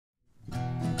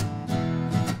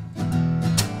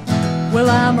Well,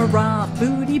 I'm a raw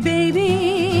foodie,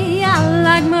 baby. I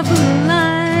like my food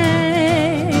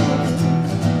alive.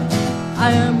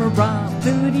 I am a raw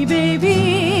foodie,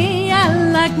 baby. I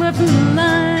like my food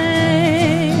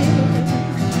alive.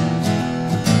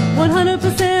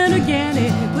 100%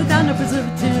 organic, without no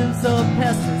preservatives or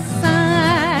pesticides.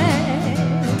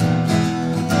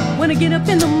 When I get up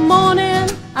in the morning,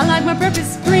 I like my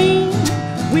breakfast green,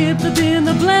 whipped up in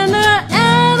the blender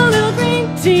and a little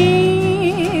green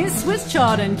tea, Swiss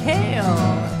chard and kale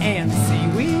and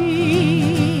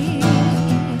seaweed.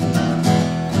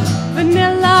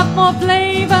 Vanilla for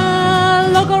flavor,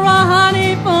 local raw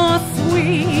honey for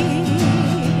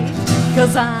sweet.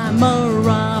 'Cause I'm a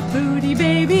raw foodie,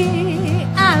 baby.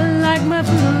 I like my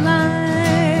food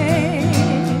alive.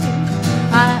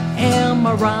 I am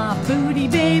a raw foodie,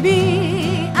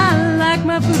 baby. I like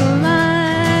my food alive.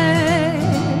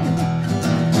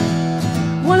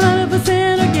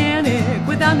 100% organic,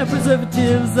 without no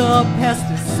preservatives or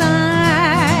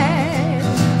pesticides.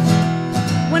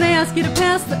 When I ask you to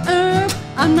pass the herb,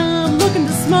 I'm not looking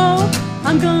to smoke.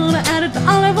 I'm gonna add it to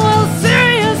olive oil,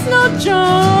 serious, no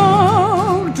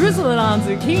joke. Drizzle it on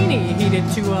zucchini, heat it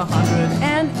to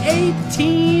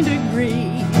 118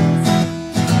 degrees.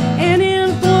 And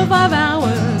in 4 or 5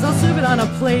 hours, I'll serve it on a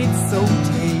plate so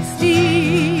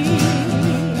tasty.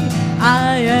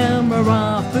 I am a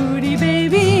raw foodie,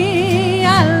 baby.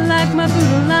 I like my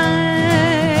food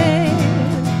alive.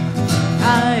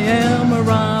 I am a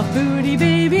raw foodie,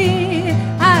 baby.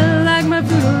 I like my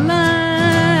food alive.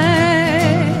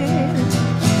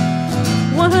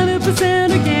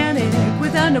 100% organic,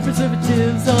 without no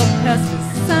preservatives or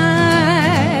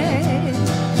pesticides.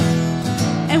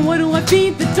 And what do I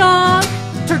feed the dog?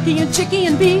 Turkey and chicken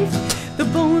and beef. The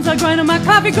bones I grind on my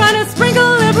coffee grinder,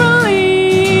 sprinkle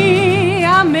liberally.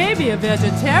 I may be a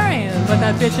vegetarian, but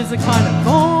that bitch is a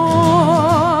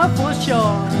carnivore for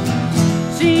sure.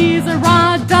 She's a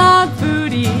raw dog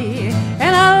foodie,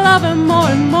 and I love her more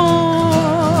and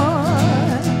more.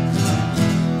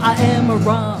 I am a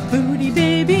raw foodie,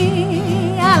 baby.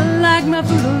 I like my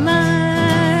food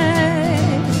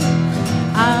alive.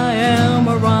 I am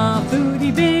a raw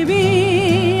foodie, baby.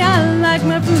 I like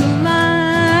my food alive.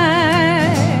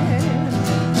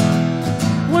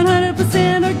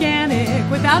 100% organic,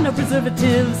 without no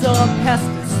preservatives or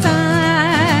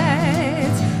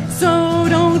pesticides. So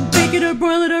don't bake it or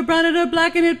broil it or brown it or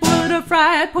blacken it, boil it or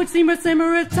fry it, put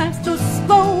simmer it times to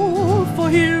slow for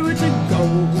here to go.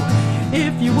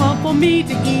 If you want for me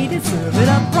to eat it, serve it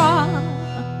up raw.